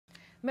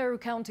Meru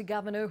County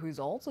Governor, who is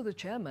also the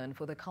chairman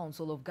for the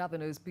Council of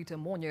Governors, Peter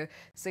Munya,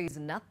 says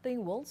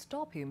nothing will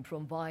stop him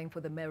from vying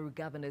for the Meru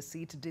governor's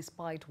seat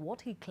despite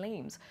what he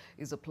claims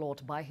is a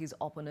plot by his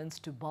opponents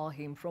to bar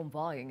him from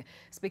vying.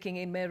 Speaking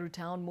in Meru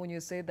town,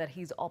 Munya said that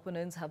his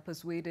opponents have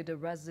persuaded a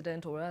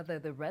resident, or rather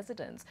the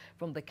residents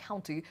from the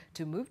county,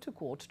 to move to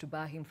court to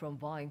bar him from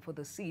vying for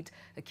the seat,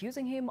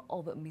 accusing him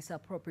of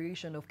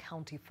misappropriation of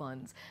county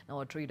funds. Now,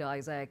 a trader,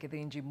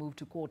 Kithinji, moved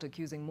to court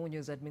accusing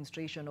Munya's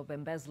administration of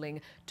embezzling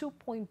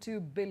 2.2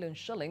 billion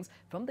shillings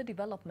from the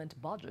development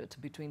budget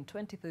between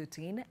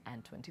 2013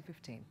 and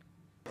 2015.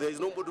 There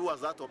is nobody who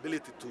has that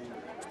ability to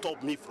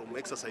stop me from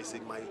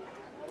exercising my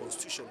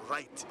constitutional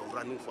right of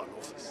running for an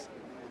office.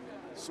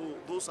 So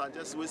those are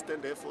just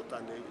wasted effort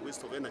and a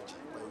waste of energy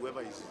by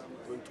whoever is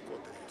going to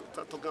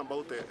court. Talking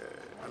about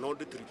an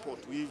audit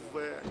report, we've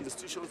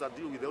institutions that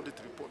deal with the audit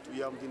report.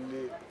 We have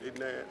been in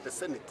the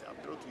Senate,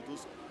 have dealt with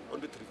those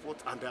audit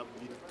reports and have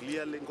been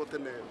clearly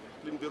gotten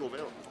a clean bill of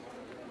health.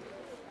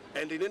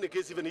 And in any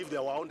case, even if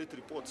there were audit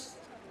reports,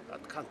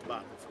 that can't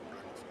ban from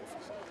running for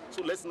office.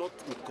 So let's not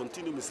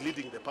continue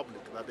misleading the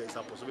public that there is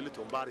a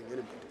possibility of barring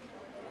anybody.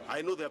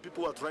 I know there are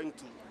people who are trying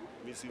to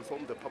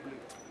misinform the public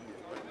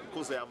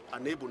because they are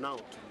unable now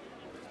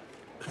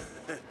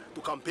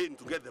to campaign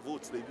to get the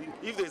votes.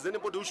 If there is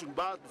anybody who should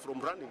bar from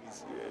running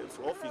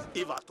for office,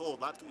 if at all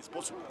that is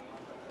possible,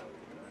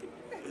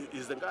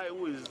 is the guy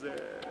who is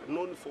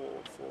known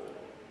for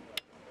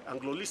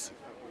Anglo-leasing,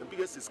 the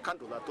biggest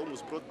scandal that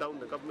almost brought down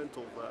the government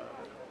of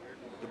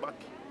the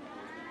Baki,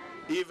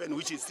 even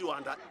which is still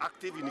under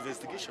active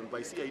investigation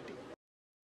by CID.